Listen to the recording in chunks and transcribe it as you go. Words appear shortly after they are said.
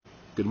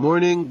Good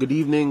morning, good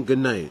evening, good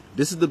night.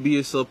 This is the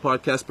BSL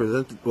podcast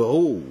presented.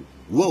 Whoa.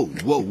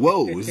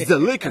 This is a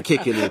liquor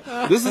kicking in.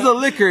 This is a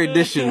liquor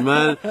edition,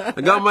 man.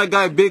 I got my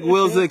guy Big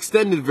Will's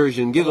extended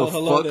version. Give a fuck.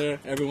 Hello there,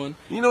 everyone.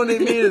 You know what I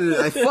mean?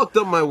 I fucked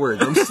up my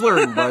words. I'm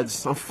slurring,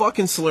 buds. I'm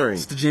fucking slurring.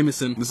 It's the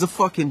Jameson. It's a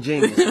fucking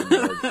Jameson,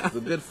 buds. It's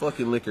a good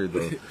fucking liquor,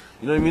 though. You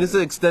know what I mean? It's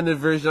an extended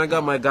version. I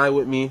got my guy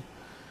with me.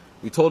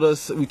 We told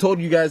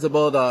you guys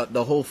about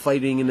the whole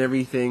fighting and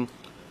everything.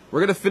 We're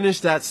going to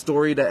finish that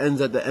story that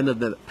ends at the end of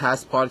the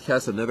past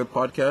podcast, another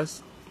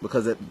podcast,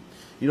 because it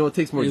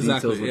takes more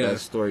details with that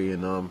story,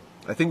 and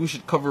I think we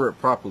should cover it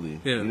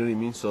properly. Yeah. You know what I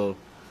mean? So,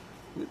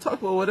 we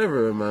talk about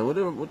whatever, man.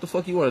 What the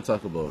fuck you want to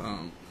talk about?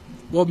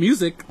 Well,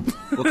 music.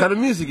 What kind of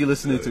music you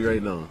listening to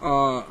right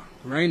now?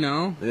 Right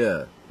now?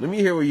 Yeah. Let me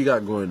hear what you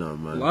got going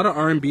on, man. A lot of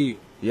R&B.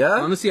 Yeah?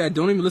 Honestly, I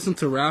don't even listen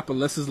to rap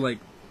unless it's like...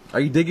 Are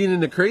you digging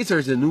in the crates or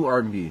is it new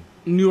R&B?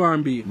 New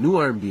R&B. New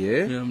R&B,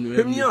 eh? Yeah, I'm new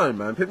Put R&B. me on,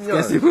 man. Put me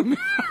on.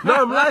 No,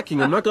 I'm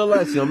lacking. I'm not gonna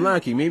lie to you. I'm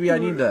lacking. Maybe I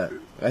need that.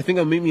 I think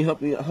it'll make me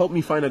help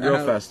me find a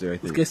girl faster, I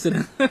think. Let's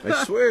get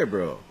I swear,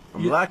 bro.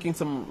 I'm lacking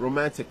some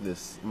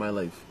romanticness in my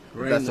life.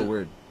 If that's a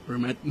word.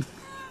 See,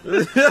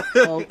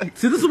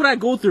 this is what I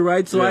go through,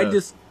 right? So I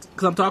just...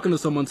 Because I'm talking to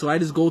someone, so I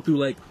just go through,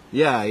 like...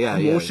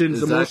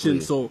 Emotions.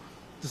 So,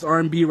 just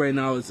R&B right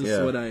now is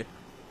just what I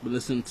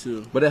listen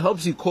to. But it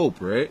helps you cope,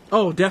 right?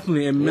 Oh,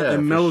 definitely. It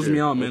mellows me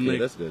out, man. Okay, like,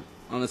 that's good.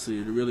 Honestly,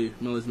 it really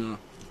mellows me out.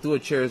 Do a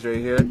cheers right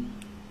here.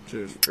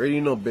 Cheers.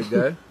 Already know, big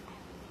guy.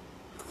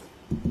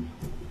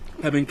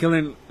 I've been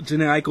killing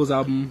Janae Aiko's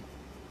album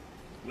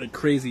like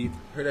crazy.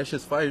 Heard that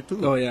shit's fire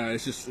too. Oh yeah,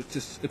 it's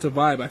a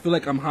vibe. I feel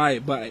like I'm high,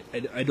 but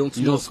I don't smoke.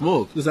 You don't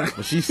smoke. Exactly.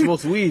 But she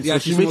smokes weed, Yeah, so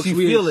she makes you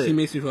feel it. She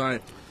makes me feel high.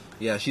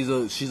 Yeah, she's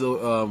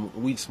a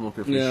weed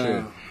smoker for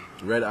sure.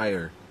 Red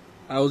eye.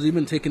 I was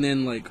even taking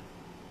in like,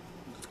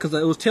 because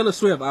it was Taylor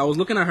Swift. I was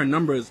looking at her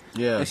numbers.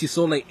 Yeah. And she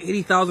sold like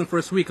 80,000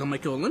 first week. I'm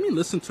like, yo, let me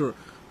listen to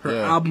her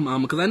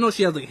album, because I know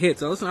she has like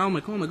hits. I listen. I'm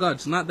like, oh my god,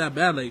 it's not that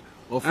bad. Like,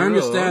 I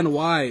understand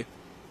why.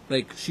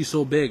 Like, she's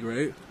so big,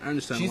 right? I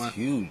understand why. She's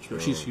huge, bro.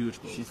 She's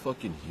huge, bro. She's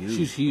fucking huge.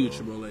 She's huge,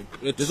 bro.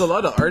 Like, there's a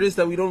lot of artists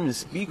that we don't even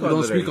speak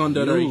on.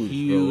 That are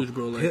huge,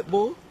 bro. Like,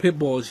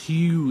 Pitbull is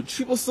huge.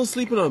 People still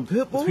sleeping on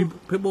Pitbull?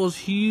 Pitbull is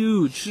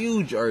huge.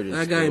 Huge artist.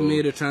 That guy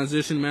made a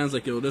transition, man's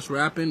like, yo, this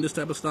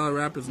type of style of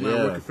rap is not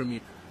working for me.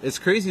 It's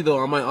crazy though.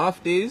 On my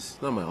off days,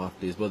 not my off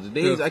days, but the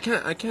days I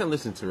can't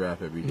listen to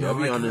rap every day. I'll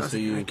be honest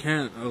with you. I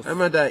can't.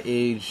 I'm at that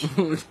age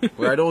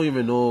where I don't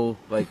even know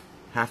like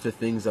half the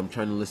things I'm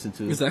trying to listen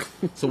to.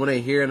 Exactly. So when I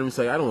hear it, I'm just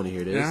like, I don't want to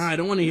hear this. Nah, I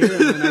don't want to hear it,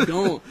 man. I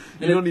don't.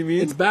 You know what I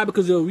mean? It's bad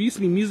because we used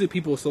to be music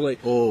people, so like,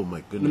 oh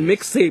my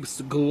goodness, the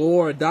mixtapes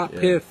galore,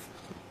 Piff,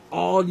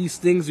 all these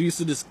things we used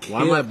to just kill.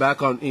 Why am I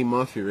back on A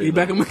Mafia right now?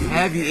 Back on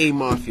heavy A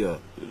Mafia.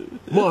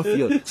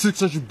 Mafia,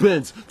 600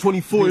 Benz,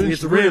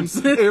 24-inch rims,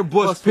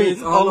 airbrush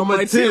paint, all on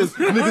my Timbs.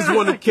 Niggas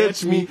wanna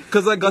catch me,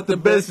 cause I got the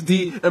best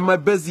D, and my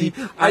bezzy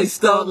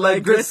iced out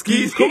like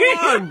Gretzky. Come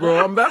on,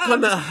 bro, I'm back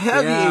on the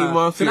heavy A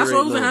Mafia. So that's what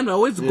I was saying. I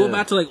always go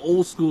back to like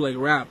old school like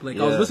rap. Like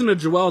I was listening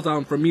to Joel's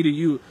album From Me to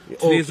You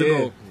 2 days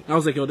ago. I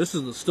was like, yo, this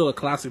is still a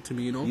classic to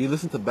me, you know. You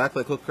listened to Back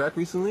Like Hook Crack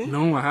recently?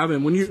 No, I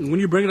haven't. When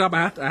you bring it up,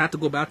 I have to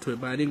go back to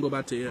it, but I didn't go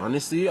back to it yet.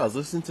 Honestly, I was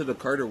listening to the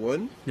Carter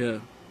one.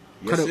 Yeah.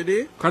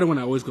 Yesterday? Carter one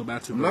I always go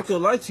back to. I'm not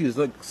gonna lie to you, it's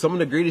like some of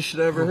the greatest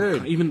shit I ever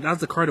heard. Even that's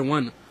the Carter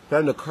one.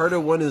 Man, the Carter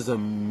one is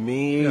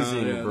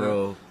amazing,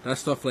 bro. That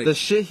stuff like the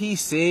shit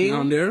he's saying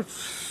down there,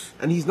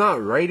 and he's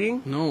not writing,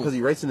 because he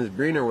writes in his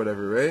brain or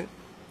whatever, right?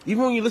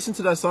 Even when you listen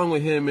to that song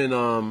with him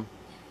and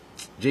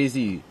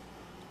Jay-Z.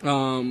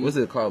 What's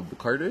it called? The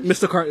Carters?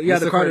 Mr. Carter. Yeah,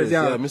 the Carters.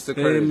 Yeah, Mr.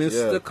 Carter. Hey,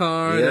 Mr.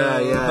 Carter.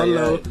 Yeah.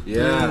 Hello.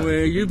 Yeah.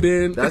 Where you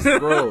been? That's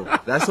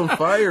That's some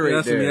fire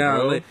right there,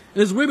 bro. Like,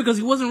 and it's weird because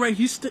he wasn't writing.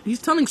 He's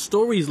telling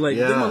stories. Like,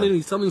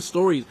 he's telling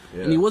stories,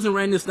 and he wasn't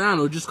writing this down.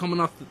 It was just coming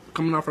off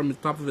from the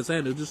top of his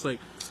head. It was just like,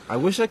 I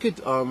wish I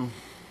could.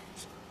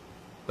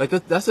 Like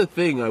that's the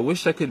thing. I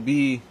wish I could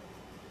be.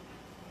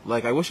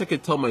 Like, I wish I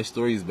could tell my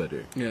stories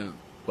better. Yeah.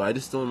 But I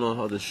just don't know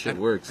how this shit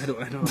works. I know.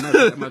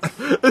 I'm not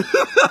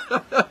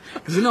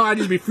because I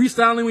just be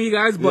freestyling with you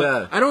guys,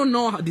 but I don't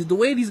know the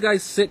way these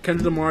guys sit,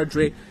 Kendrick Lamar,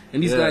 Drake,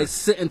 and these guys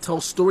sit and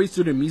tell stories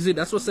through their music.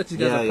 That's what sets these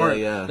guys apart.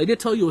 Like, they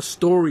tell you a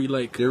story.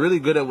 Like, they're really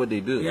good at what they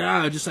do.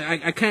 Yeah, just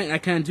like I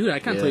can't do that. I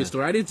can't tell you a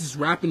story. I did just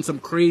rapping some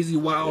crazy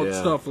wild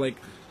stuff. Like,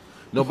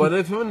 no, but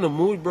if I'm in the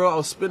mood, bro,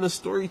 I'll spin a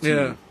story to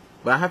you.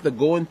 But I have to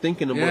go and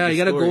thinking about the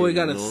story. You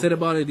gotta sit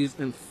about it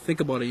and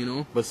think about it, you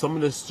know? But some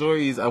of the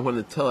stories I want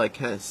to tell, I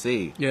can't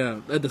say.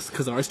 Yeah, that's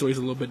because our story's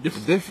a little bit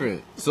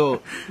different.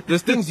 So,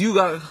 there's things you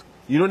got,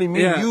 you know what I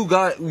mean? Yeah.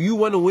 You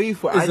went away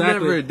for. Exactly. I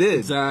never did.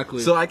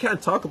 Exactly. So I can't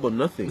talk about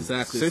nothing.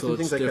 Exactly. Certain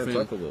things I can't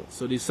talk about.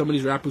 So some of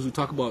these rappers who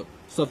talk about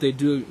stuff they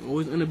do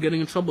always end up getting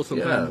in trouble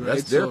sometimes,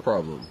 that's their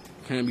problem.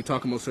 Can't be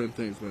talking about certain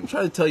things, man. I'm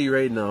trying to tell you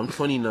right now, I'm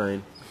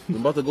 29. I'm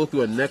about to go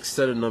through a next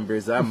set of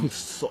numbers.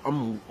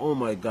 Oh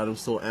my god, I'm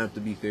so amped to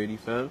be 30,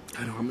 fam.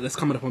 I know, that's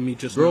coming up on me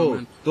just bro, now,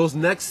 man. Those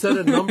next set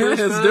of numbers,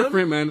 it's fam,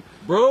 different, man.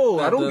 Bro,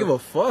 I don't give a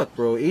fuck,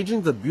 bro.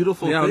 Aging's a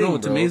beautiful thing, no,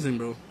 it's amazing,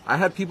 bro. I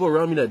had people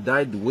around me that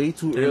died way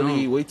too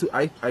early,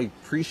 I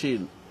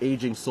appreciate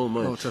aging so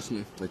much. Oh, trust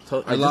me.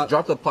 I just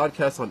dropped a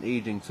podcast on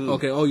aging, too.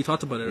 Okay, you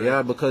talked about it, right?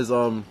 Yeah, because,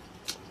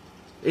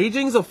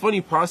 aging's a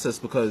funny process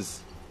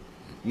because,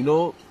 you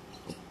know,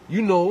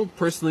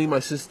 personally, my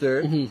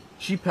sister,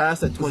 she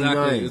passed at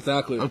 29.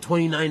 Exactly. I'm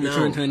 29 now. You're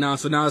turning 29 now,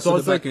 so now it's so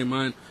in the back of your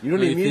mind. You know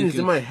what I mean? It's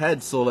in my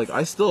head, so, like,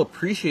 I still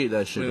appreciate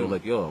that shit, though.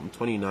 Like, yo, I'm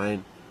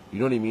 29. You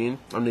know what I mean?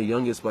 I'm the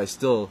youngest, but I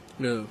still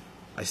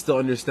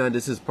understand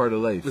this is part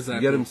of life. Exactly.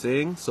 You get what I'm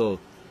saying? So,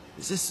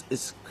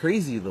 it's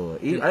crazy, though.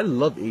 I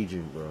love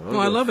aging, bro.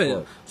 I love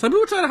it. Some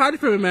people try to hide it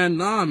from me, man.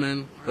 Nah,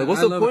 man. Like,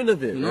 what's the point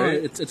of it,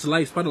 right? It's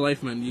life. It's part of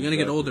life, man. You're gonna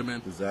get older,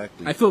 man.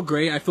 Exactly. I feel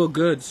great. I feel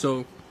good,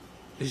 so...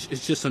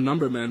 It's just a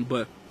number, man,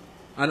 but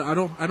I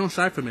don't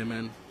shy from it,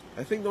 man.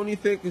 I think the only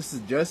thing is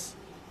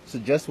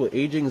suggest what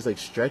aging is like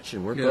stretch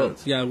and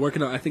workouts. Yeah,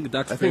 working out. I think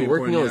that's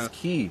working out is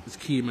key. It's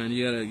key, man.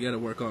 You gotta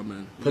work out,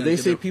 man. Because they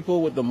say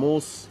people with the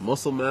most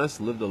muscle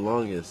mass live the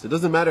longest. It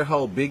doesn't matter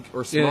how big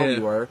or small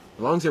you are, as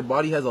long as your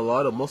body has a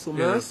lot of muscle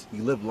mass,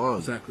 you live long.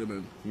 Exactly,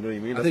 man. You know what I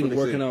mean? I think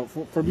working out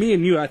for me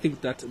and you, I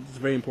think it's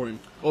very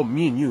important. Oh,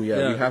 me and you, we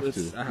have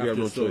to. I have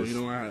no choice.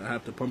 I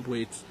have to pump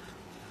weights.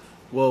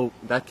 Well,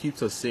 that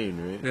keeps us sane,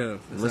 right? Yeah,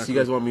 exactly. Unless you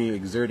guys want me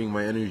exerting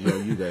my energy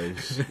on you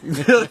guys.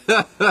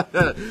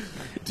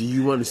 Do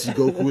you want to see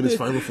Goku in his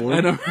final form?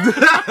 I know.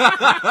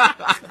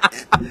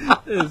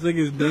 This thing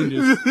is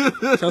dangerous.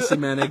 Trust me,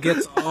 man. It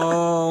gets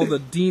all the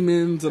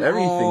demons and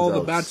all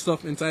the bad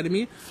stuff inside of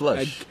me.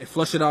 I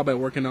flush it out by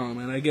working out,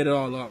 man. I get it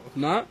all out. If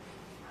not...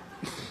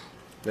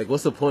 Like,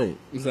 what's the point?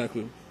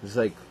 Exactly. It's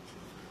like,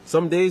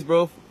 some days,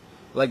 bro,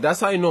 like,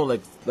 that's how I know.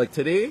 Like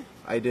today,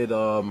 I did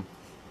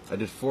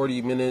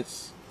 40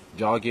 minutes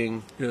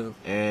jogging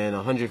and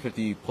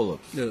 150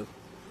 pull-ups. Yeah.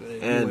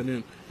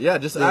 And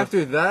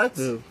after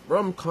that, bro,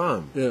 I'm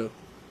calm. Yeah.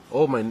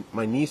 Oh,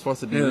 my niece wants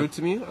to be rude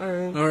to me?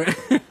 All right.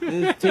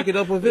 Take it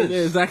up with Vince.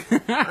 Exactly.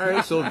 All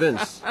right, so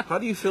Vince, how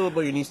do you feel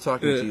about your niece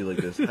talking to you like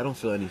this? I don't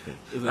feel anything.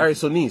 Exactly. All right,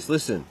 so niece,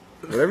 listen.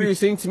 Whatever you're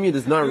saying to me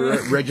does not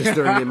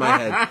registering in my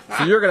head.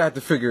 So you're going to have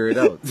to figure it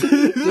out.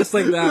 Just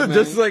like that, man.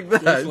 Just like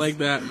that. Just like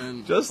that,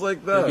 man. Just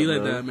like that, be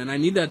like that, man. I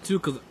need that, too,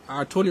 because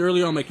I told you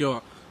earlier, I'm like,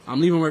 yo, I'm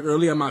leaving work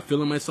early. I'm not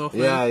feeling myself.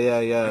 Man.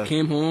 Yeah. I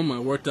came home. I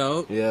worked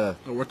out. Yeah.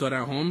 I worked out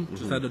at home.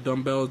 Just had the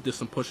dumbbells, did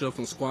some push-ups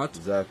and squats.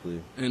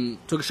 Exactly. And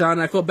took a shower,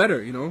 and I felt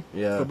better, Yeah.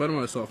 I felt better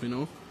myself,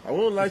 I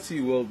won't lie to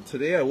you. Well,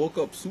 today I woke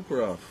up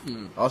super off.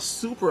 I was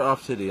super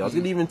off today. I was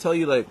going to even tell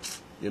you, like,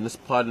 let's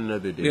pod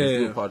another day.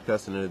 Let's do a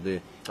podcast another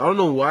day. I don't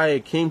know why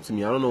it came to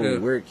me. I don't know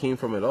where it came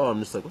from at all. I'm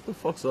just like, what the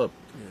fuck's up?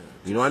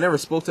 Yeah. I never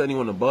spoke to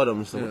anyone about it.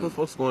 I'm just like, what the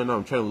fuck's going on?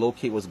 I'm trying to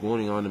locate what's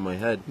going on in my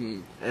head.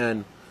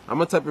 And I'm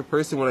a type of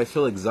person when I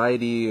feel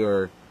anxiety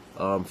or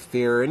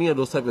fear or any of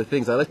those type of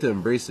things, I like to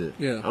embrace it.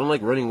 Yeah. I don't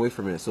like running away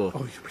from it. So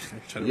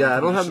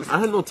I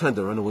had no time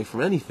to run away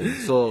from anything.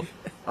 So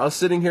I was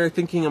sitting here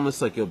thinking, I'm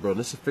just like, yo, bro,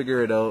 let's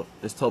figure it out.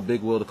 Let's tell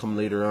Big Will to come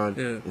later on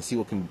and see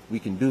what we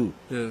can do.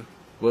 Yeah.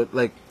 But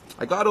like,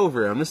 I got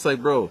over it. I'm just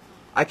like, bro,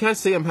 I can't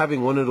say I'm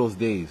having one of those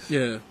days.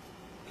 Yeah.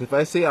 If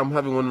I say I'm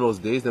having one of those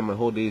days, then my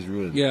whole day is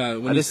ruined. Yeah.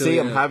 I just say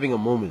I'm having a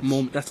moment.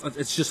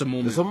 It's just a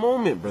moment. It's a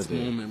moment, brother.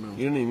 It's a moment, bro.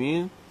 You know what I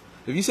mean?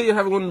 If you say you're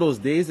having one of those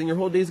days, then your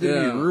whole day's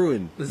gonna be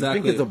ruined. Exactly.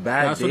 You think it's a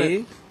bad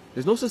day?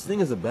 There's no such thing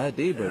as a bad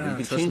day, brother. You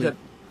can change that.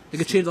 It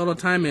can change all the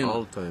time, man.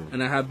 All the time.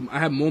 And I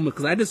have moments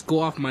because I just go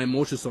off my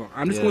emotions. So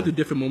I'm just going through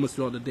different moments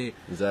throughout the day.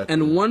 Exactly.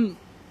 And one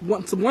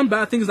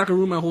bad thing is not gonna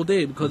ruin my whole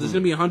day because there's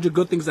gonna be 100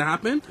 good things that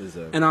happen,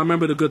 and I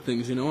remember the good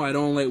things. I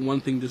don't let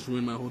one thing just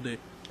ruin my whole day.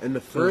 And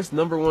the first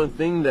number one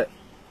thing that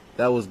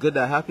was good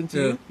that happened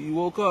to you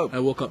woke up. I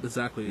woke up,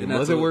 exactly. Your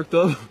mother worked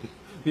up.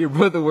 Your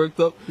brother worked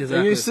up, and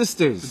your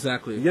sisters.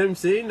 Exactly. You get what I'm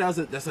saying? That's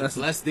a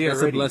blessed day already.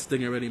 That's a blessed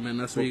thing already, man.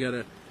 That's what you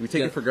gotta... We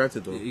take it for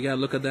granted, though. You gotta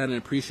look at that and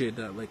appreciate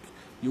that. Like,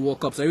 you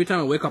woke up. So every time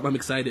I wake up, I'm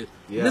excited.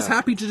 Yeah. I'm just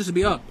happy to just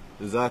be up.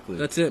 Exactly.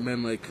 That's it,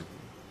 man. Like,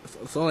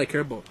 that's all I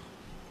care about.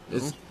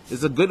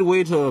 It's a good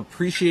way to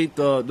appreciate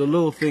the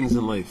little things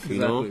in life, you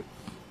know?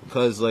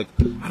 Because, like,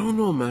 I don't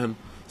know, man.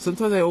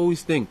 Sometimes I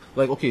always think,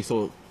 like, okay,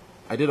 so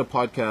I did a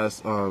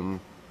podcast,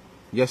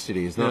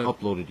 yesterday. It's not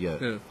uploaded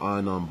yet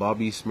on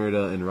Bobby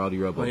Smyrda and Rowdy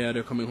Rebel. Oh yeah,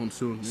 they're coming home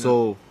soon. Yeah.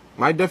 So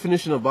my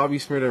definition of Bobby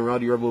Smyrda and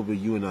Rowdy Rebel would be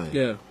you and I.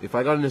 Yeah. If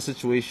I got in a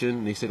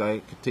situation, they said I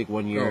could take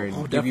 1 year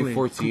and give you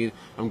 14,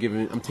 I'm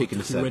taking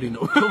the 7. You already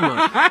know. Come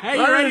on.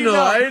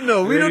 I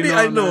know. We don't need.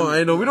 I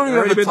know. We don't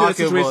even have to talk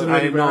about.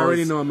 I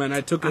already know, man. I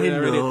took it. I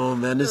know,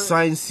 man. The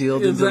sign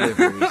sealed and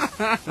delivered.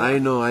 I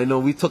know.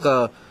 We took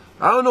a.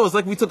 I don't know. It's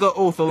like we took an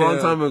oath a long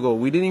time ago.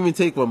 We didn't even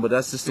take one, but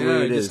that's just the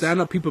way it is.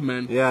 Stand up, people,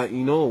 man. Yeah,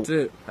 That's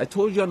it. I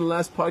told you on the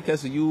last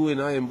podcast of you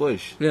and I and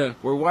Bush. Yeah.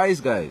 We're wise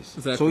guys.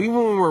 Exactly. So even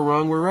when we're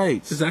wrong, we're right.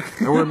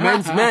 Exactly. And we're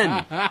men's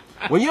men.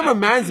 When you have a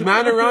man's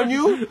man around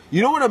you,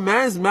 you know what a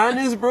man's man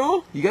is,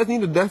 bro? You guys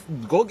need to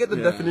go get the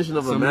definition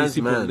of a man's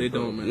man. They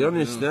don't, man. You don't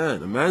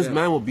understand. A man's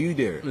man will be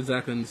there.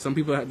 Exactly. And some of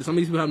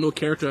these people have no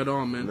character at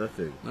all, man.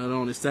 Nothing. I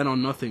don't. They stand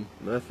on nothing.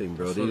 Nothing,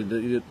 bro.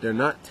 They're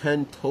not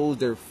 10 toes.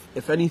 They're,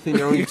 if anything,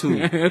 they're only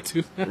 2.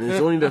 And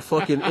it's only their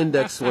fucking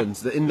index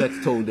ones, the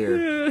index toe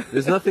there.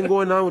 There's nothing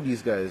going on with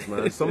these guys,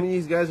 man. Some of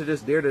these guys are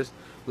just there. There's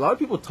a lot of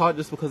people talk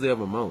just because they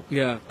have a mouth.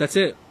 Yeah, that's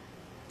it.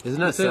 Isn't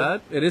that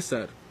sad? It is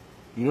sad.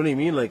 You know what I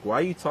mean? Like, why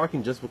are you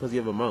talking just because you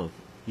have a mouth?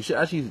 You should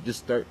actually just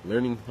start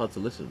learning how to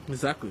listen.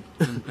 Exactly.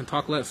 And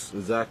talk less.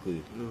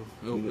 Exactly.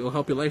 It'll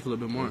help your life a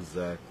little bit more.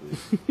 Exactly.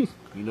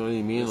 You know what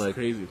I mean? It's like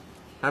crazy.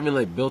 Having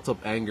like built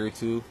up anger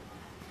too,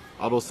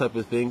 all those type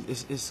of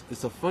things.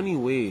 It's a funny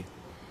way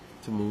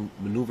to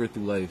maneuver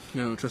through life.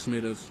 Yeah, trust me,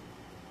 it is.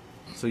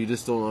 So you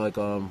just don't like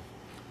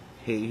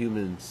hate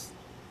humans,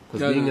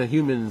 because being a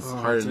human's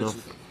hard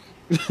enough.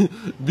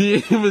 Being a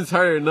human's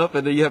hard enough,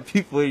 and then you have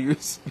people in your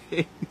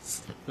space.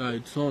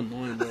 It's so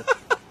annoying, bro.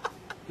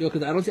 Yo,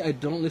 because I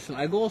don't listen.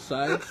 I go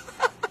outside,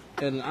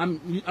 and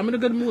I'm in a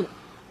good mood.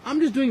 I'm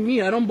just doing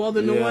me. I don't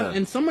bother no one.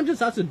 And someone just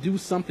has to do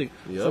something.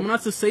 Yep. Someone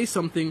has to say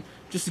something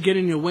just to get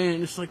in your way.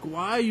 And it's like,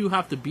 why you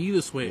have to be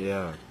this way?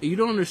 Yeah. You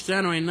don't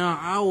understand right now.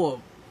 I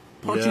will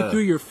punch you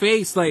through your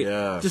face. Like,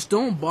 just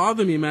don't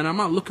bother me, man. I'm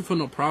not looking for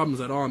no problems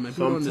at all, man.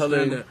 So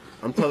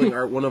I'm telling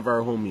one of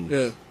our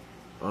homies.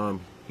 Yeah.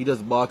 He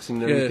does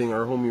boxing and everything.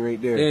 Our homie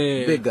right there.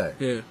 Big guy.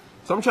 Yeah.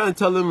 So I'm trying to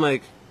tell him,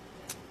 like,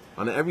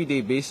 on an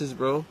everyday basis,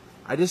 bro,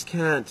 I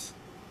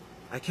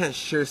can't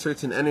share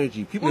certain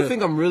energy. People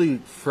think I'm really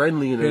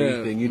friendly and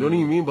everything. You know what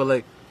I mean? But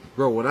like,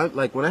 bro, when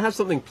I have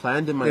something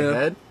planned in my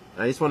head,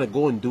 and I just want to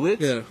go and do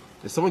it. Yeah.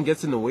 If someone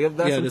gets in the way of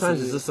that,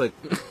 sometimes it's just like,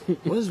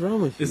 what is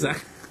wrong with you?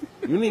 Exactly.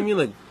 You know what I mean?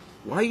 Like,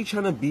 why are you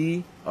trying to be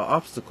an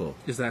obstacle?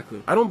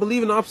 Exactly. I don't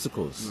believe in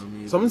obstacles.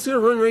 No, so I'm just gonna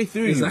run right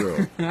through you,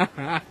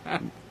 bro.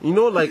 You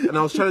know, like, and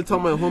I was trying to tell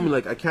my homie,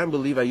 like, I can't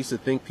believe I used to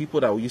think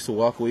people that used to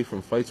walk away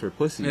from fights were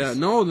pussies. Yeah,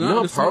 no. You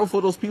know how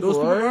powerful those people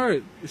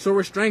are? So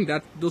restrained.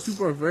 Those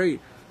people are very,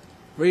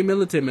 very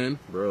militant, man.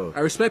 Bro. I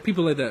respect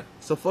people like that.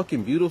 It's a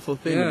fucking beautiful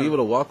thing to be able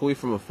to walk away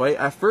from a fight.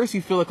 At first,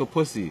 you feel like a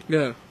pussy.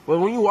 Yeah. But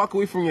when you walk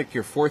away from like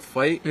your 4th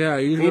fight,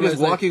 you're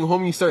just walking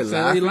home, you start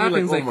laughing. You're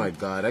like, oh my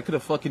god, I could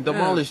have fucking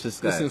demolished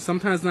this guy. Listen,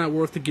 sometimes it's not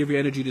worth to give your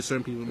energy to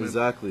certain people, man.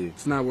 Exactly.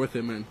 It's not worth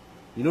it, man.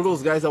 You know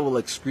those guys that will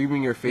like scream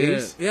in your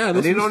face? Yeah. And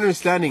they don't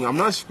understanding. I'm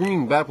not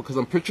screaming back because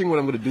I'm picturing what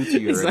I'm going to do to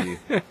you already.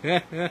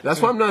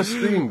 That's why I'm not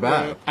screaming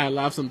back. I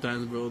laugh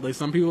sometimes, bro. Like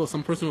some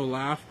person will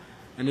laugh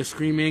and they're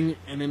screaming,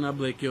 and then I'm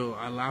like, yo,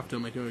 I laughed.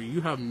 I'm like, yo,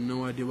 you have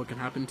no idea what can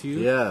happen to you.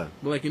 Yeah.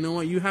 But like, you know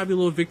what? You have your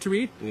little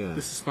victory. Yeah.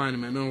 This is fine,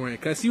 man. Don't worry.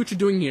 Cause I see what you're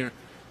doing here.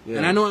 Yeah.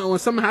 And I know when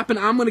something happens,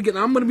 I'm gonna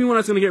be one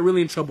that's gonna get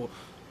really in trouble.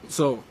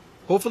 So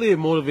hopefully it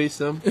motivates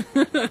them.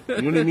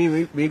 You know what I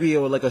mean? Maybe it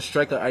will like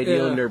strike an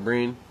idea in their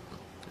brain,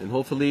 and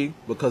hopefully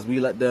because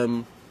we let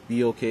them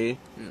be okay,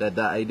 that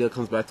idea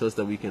comes back to us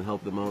that we can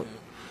help them out.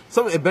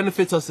 It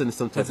benefits us in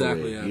some type of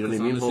way. Yeah, you know what I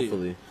mean? Honestly,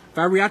 hopefully. If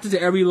I reacted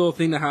to every little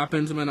thing that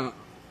happens, man,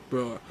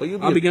 bro,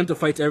 I'll begin to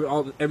fight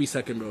every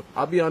second, bro.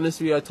 I'll be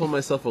honest with you. I told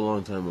myself a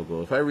long time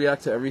ago, if I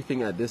react to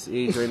everything at this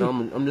age right now,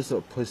 I'm just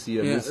a pussy.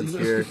 I'm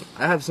insecure.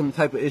 I have some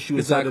type of issue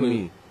inside of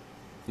me.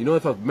 You know,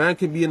 if a man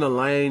can be in a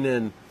line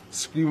and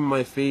scream in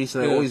my face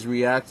and I always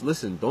react,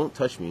 listen, don't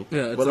touch me.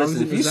 Yeah, but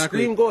listen, if you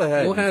scream, go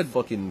ahead. Go ahead.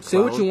 Fucking say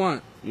what you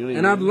want. You know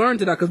what I've learned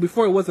to that, because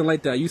before it wasn't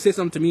like that. You say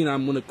something to me and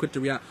I'm gonna quit to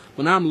react.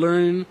 But now I'm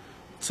learning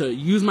to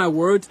use my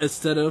words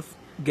instead of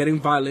getting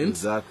violent.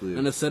 Exactly.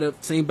 And instead of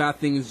saying bad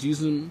things,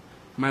 using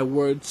my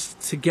words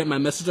to get my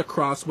message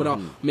across without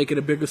making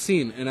a bigger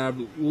scene. And I've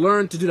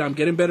learned to do that. I'm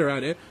getting better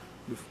at it,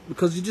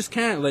 because you just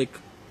can't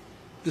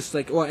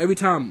every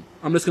time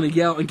I'm just gonna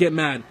yell and get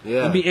mad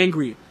and be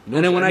angry.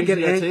 And then when I get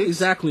angry,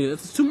 exactly,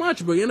 it's too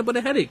much, bro. You end up with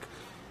a headache.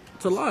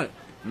 It's a lot.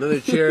 Another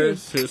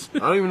cheers. I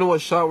don't even know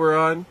what shot we're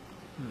on.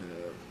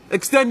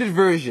 Extended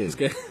version.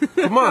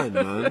 Come on,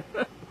 man.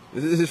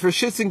 This is for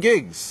shits and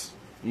gigs.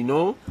 You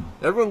know,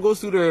 everyone goes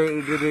through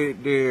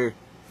their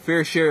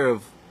fair share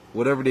of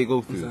whatever they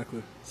go through.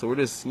 Exactly. So we're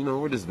just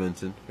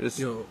venting. We're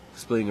just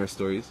explaining our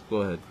stories. Go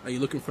ahead. Are you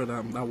looking for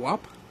that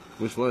WAP?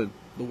 Which one?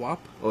 The WAP?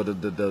 Oh,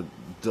 the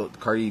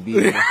Cardi B.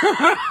 This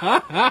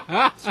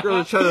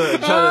girl trying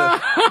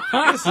to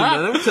listen,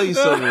 man. Let me tell you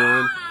something,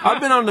 man. I've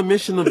been on the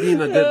mission of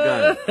being a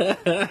good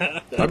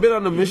guy. I've been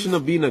on the mission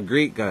of being a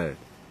great guy.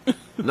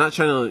 Not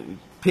trying to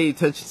pay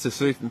attention to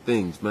certain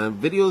things, man.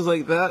 Videos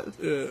like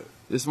that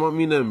just want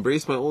me to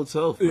embrace my old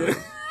self, man.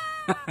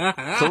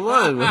 Come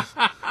on, man.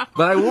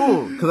 But I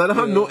won't, because I don't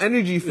have no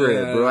energy for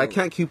it, bro. I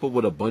can't keep up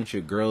with a bunch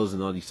of girls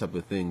and all these type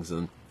of things,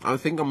 and I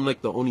think I'm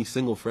like the only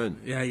single friend.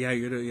 You're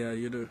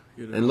the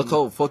and look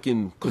how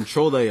fucking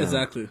controlled I am.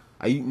 Exactly.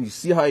 You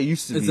see how I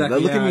used to be. Like,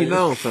 look at me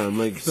now, fam.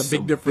 Like, it's a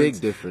big difference.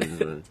 Big difference,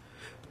 man.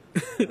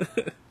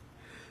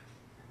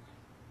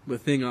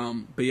 But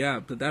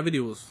that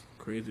video was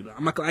crazy.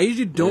 I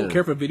usually don't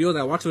care for videos.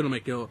 I watch it and I'm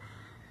like, yo,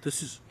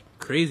 this is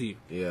crazy.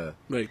 Yeah.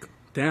 Like,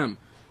 damn.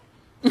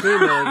 Hey,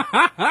 man.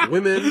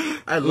 Women,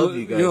 I love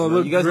you guys.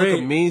 You guys great.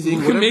 look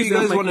amazing. Whatever you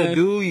guys want to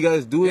do, you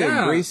guys do it.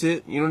 Embrace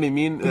it. You know what I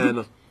mean?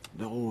 And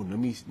no, let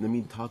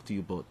me talk to you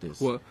about this.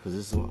 What? Because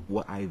this is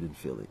what I've been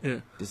feeling. Yeah.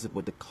 This is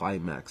what the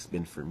climax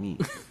been for me.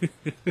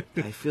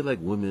 I feel like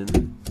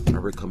women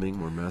are becoming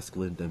more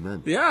masculine than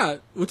men. Yeah,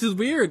 which is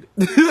weird.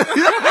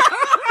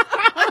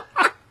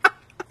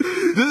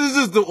 This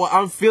is just what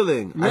I'm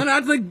feeling. Men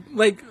act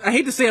like I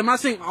hate to say, I'm not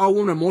saying all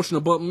women are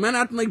emotional, but men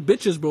acting like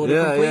bitches, bro.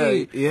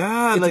 Yeah.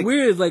 It's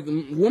weird. It's like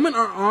women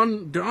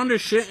they're on their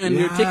shit and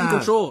they're taking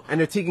control and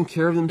they're taking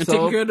care of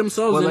themselves.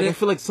 Well, like I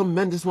feel like some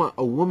men just want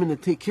a woman to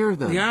take care of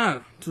them.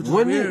 Yeah.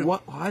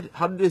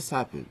 How did this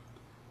happen?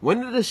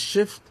 When did this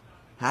shift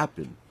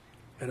happen?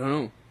 I don't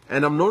know.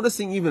 And I'm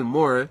noticing even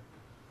more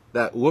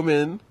that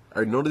women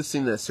are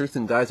noticing that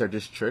certain guys are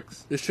just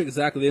tricks. It's trick,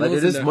 exactly. Like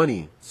it is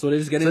money. So they're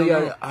just getting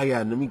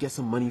let me get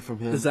some money from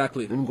him.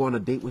 Exactly. Let me go on a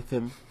date with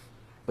him.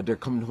 But they're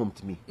coming home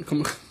to me.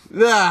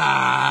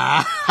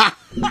 Yeah,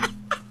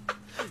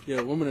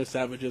 women are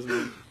savages,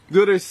 man.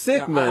 Dude, they're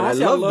sick, man.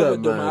 Honestly, I love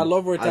them, man. man. I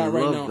love where it's at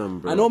right now.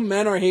 Them, I know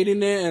men are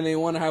hating it and they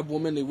want to have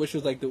women. They wish it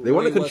was like they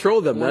want to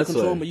control them. That's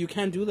control them, but you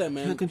can't do that,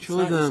 man. You can't control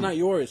them. It's not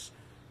yours.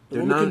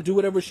 The woman can do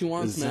whatever she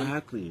wants, man.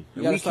 Exactly.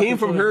 We came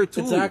from her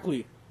too.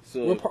 Exactly.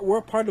 So we're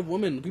a part of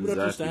women. People don't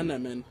understand that,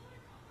 man.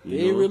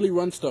 They really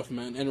run stuff,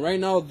 man. And right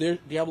now, they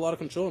have a lot of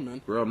control,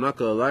 man. Bro, I'm not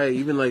gonna lie.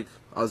 Even like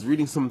I was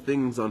reading some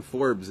things on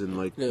Forbes, and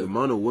like the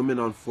amount of women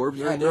on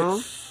Forbes right now,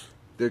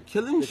 they're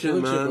killing shit,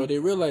 man. Bro. They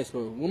realize,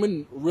 bro.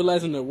 Women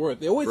realizing their worth.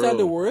 They always had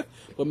their worth,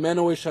 but men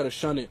always try to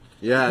shun it.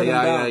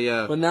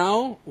 Yeah. But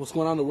now, what's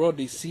going on in the world?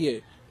 They see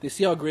it. They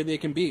see how great they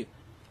can be.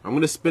 I'm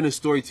gonna spin a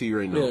story to you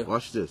right now.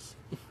 Watch this.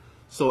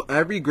 So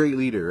every great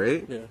leader,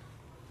 right? Yeah.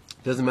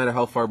 Doesn't matter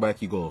how far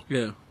back you go.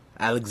 Yeah.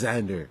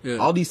 Alexander,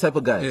 all these type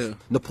of guys,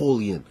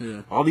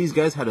 Napoleon, all these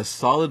guys had a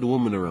solid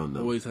woman around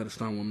them. Always had a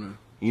strong woman.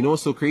 You know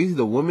what's so crazy?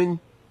 The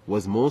woman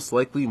was most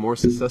likely more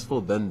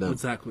successful than them.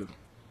 Exactly.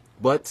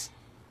 But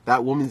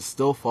that woman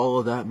still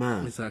followed that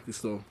man. Exactly.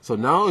 So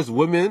now it's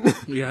women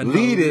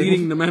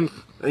leading the men.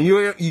 And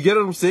you get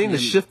what I'm saying? The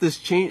shift is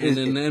changing.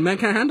 And men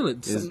can't handle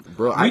it.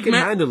 Bro, I can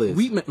handle it.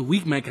 Weak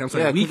man can't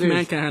handle it. Weak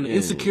man can't handle it.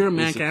 Insecure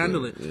man can't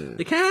handle it. Yeah.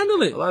 They can't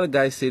handle it. A lot of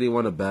guys say they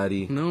want a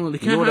baddie. No, they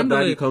can't handle it. You know what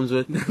a baddie comes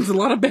with? There's a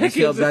lot of baddies. You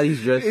see how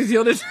baddies dress?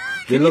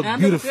 They look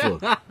beautiful.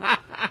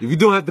 If you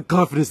don't have the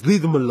confidence,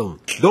 leave them alone.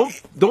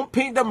 Don't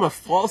paint them a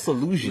false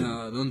illusion.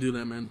 No, don't do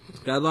that, man.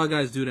 A lot of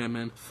guys do that,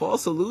 man.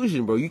 False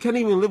illusion, bro. You can't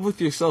even live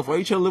with yourself. Why are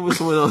you trying to live with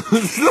someone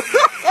else?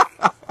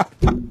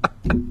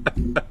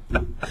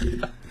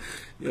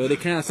 Yo, they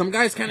can't. Some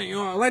guys can't.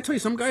 I like to tell you,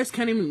 some guys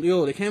can't even.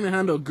 They can't even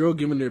handle a girl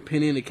giving their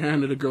opinion. They can't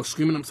handle the girl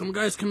screaming at them. Some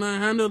guys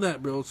cannot handle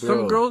that, bro.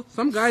 Some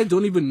guys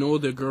don't even know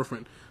their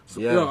girlfriend.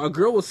 So, a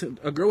girl will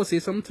say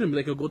something to them,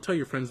 like, go tell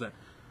your friends that.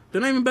 They're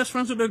not even best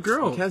friends with their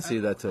girl. You can't say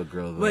that to a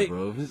girl, though,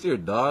 bro. If it's your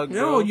dog,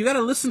 bro. No, you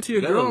gotta listen to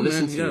your girl,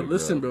 man. You gotta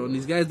listen, bro. And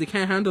these guys, they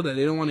can't handle that.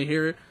 They don't want to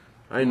hear it.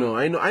 I know.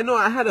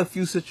 I had a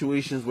few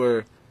situations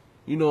where,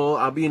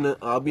 I'll be in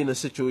a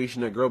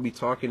situation, a girl be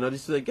talking, I'll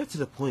just be like, get to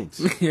the point.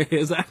 Yeah,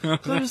 exactly.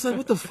 So I'm just like,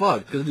 what the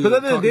fuck? Because at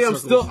the end of the day,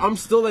 I'm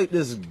still like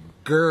this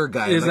grr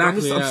guy.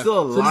 Exactly. Like, I'm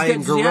still a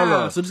lying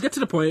gorilla. So just get to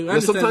the point.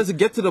 Sometimes to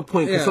get to the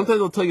point, because sometimes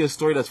they'll tell you a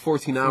story that's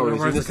 14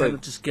 hours. And it's like,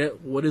 just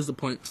get, what is the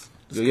point?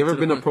 You ever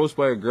been approached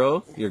by a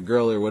girl, your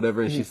girl or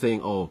whatever, and she's saying,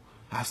 "Oh,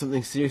 I have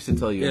something serious to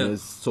tell you," and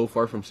it's so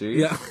far from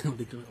serious? Yeah.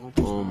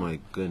 Oh my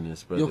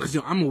goodness, brother. Because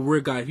I'm a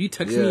weird guy. If you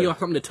text me, have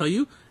something to tell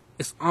you,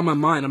 it's on my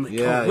mind. I'm like,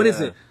 what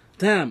is it?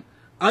 Damn.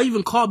 I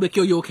even call, like,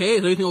 yo, you okay? Is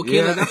everything okay?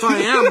 Yeah. Like, that's how I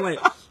am. Like,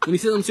 when you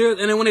say I'm serious,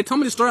 and then when they tell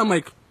me the story, I'm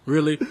like,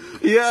 really?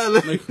 Yeah.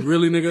 Like,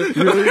 really, nigga?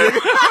 Really, nigga?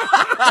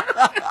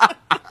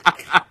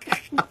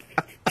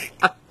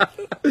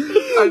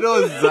 I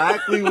know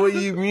exactly what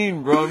you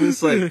mean, bro. I'm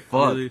just like,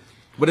 fuck. Really?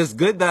 But it's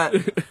good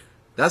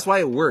that's why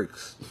it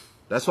works.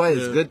 That's why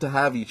it's good to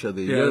have each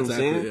other. You know what I'm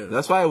saying? Yeah.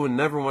 That's why I would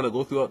never want to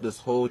go throughout this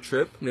whole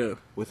trip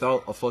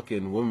without a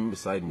fucking woman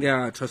beside me.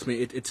 Yeah, trust me,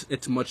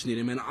 it's much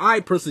needed, man.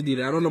 I personally need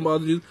it. I don't know about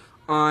other dudes.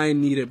 I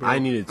need it, bro. I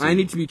need it too. I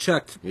need to be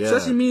checked. Yeah.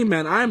 Especially me,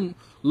 man. I'm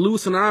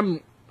loose and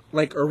I'm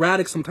like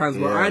erratic sometimes,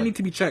 bro. I need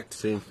to be checked.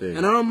 Same thing.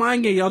 And I don't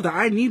mind getting yelled at.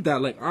 I need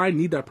that. Like, I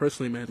need that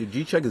personally, man. The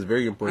G-check is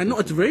very important. I know,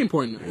 it's very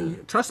important. Yeah.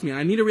 Trust me,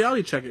 I need a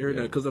reality check here,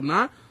 because if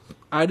not,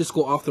 I just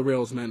go off the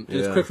rails, man. And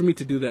it's quick for me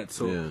to do that,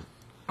 so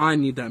I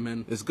need that,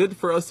 man. It's good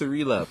for us to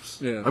relapse.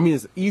 Yeah. I mean,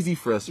 it's easy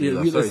for us to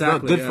relapse. Sorry, exactly,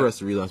 it's not good for us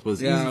to relapse, but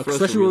it's easy for us to relapse.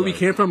 Especially where we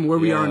came from, where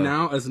we are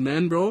now as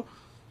men, bro.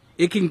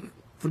 It can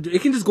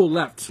just go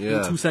left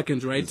in 2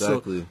 seconds, right?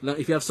 Exactly. So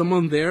if you have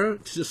someone there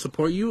to just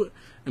support you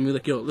and be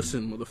like, yo,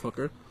 listen,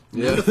 motherfucker,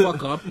 know the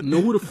fuck up,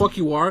 know who the fuck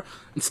you are,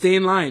 and stay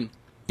in line.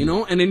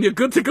 And then you're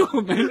good to go,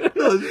 man.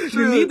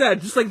 You need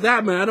that, just like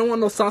that, man. I don't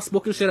want no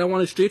soft-spoken shit. I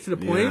want it straight to the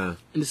point, and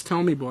just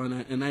tell me, bro.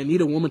 And I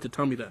need a woman to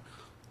tell me that.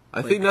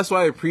 I think that's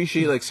why I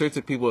appreciate, like,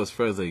 certain people as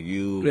friends, like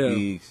you,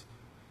 Beeks,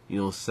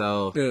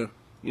 Sal. Yeah.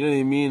 You know what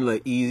I mean?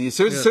 Like easy.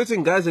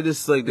 Certain guys are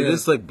just like they're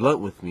just like blunt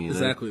with me.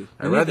 Exactly.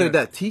 I'd rather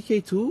that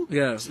TK2.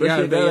 Yeah.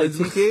 Especially that like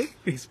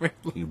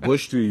TK. You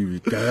bush through you.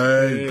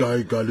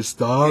 Guy gotta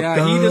stop.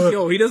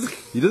 Yeah. He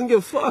doesn't give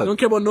a fuck. Don't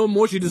care about no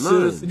emotion. He's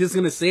just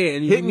gonna say it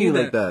and hit me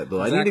like that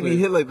though. Exactly. I need to be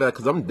hit like that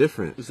because I'm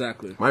different.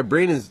 Exactly. My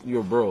brain is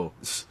bro.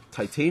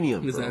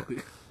 Titanium. Bro. Exactly.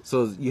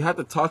 So you have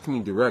to talk to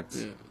me direct.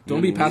 Yeah.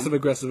 Don't be passive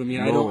aggressive with me.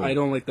 No. I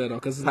don't like that at all.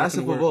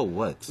 Passive about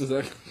what?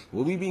 Exactly.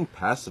 What are we being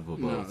passive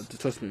about? No,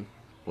 trust me.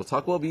 We'll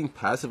talk about being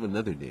passive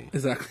another day.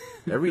 Exactly.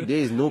 Every day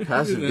is no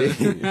passive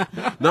day.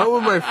 Not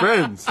with my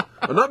friends.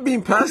 I'm not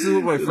being passive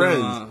with my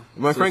friends.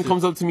 My friend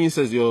comes up to me and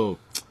says, "Yo,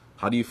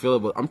 how do you feel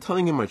about?" I'm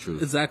telling him my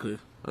truth. Exactly.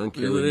 I don't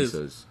care what he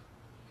says.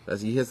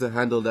 He has to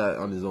handle that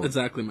on his own.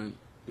 Exactly, man.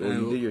 Yo,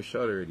 you did your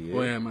shot already.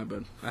 Oh yeah, my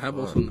bad. I have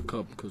also in the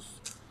cup because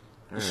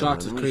the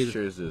shots is crazy.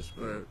 Cheers this.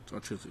 Alright, I'll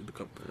cheers the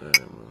cup.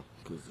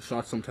 Because the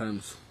shots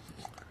sometimes.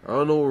 I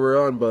don't know what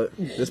we're on, but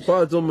this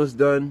pod's almost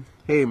done.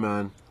 Hey,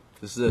 man.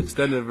 This is an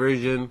extended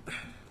version.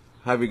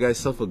 Have you guys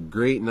self a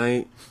great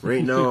night.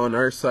 Right now on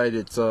our side,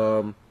 it's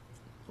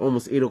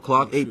almost 8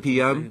 o'clock, 8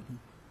 p.m.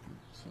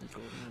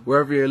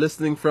 Wherever you're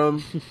listening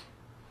from,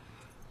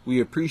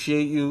 we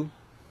appreciate you.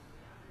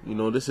 You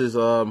know, this is,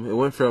 it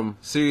went from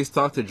serious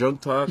talk to drunk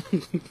talk.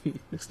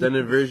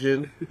 Extended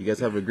version. You guys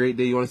have a great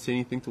day. You want to say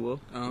anything to Will?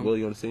 Will,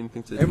 you want to say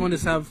anything to everyone?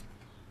 Just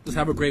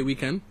have a great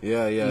weekend.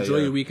 Yeah. Enjoy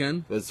your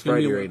weekend. It's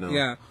Friday right now.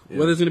 Yeah.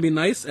 Weather's going to be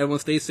nice. Everyone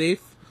stay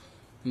safe.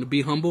 And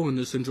be humble and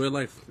just enjoy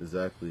life.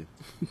 Exactly.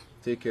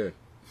 Take care.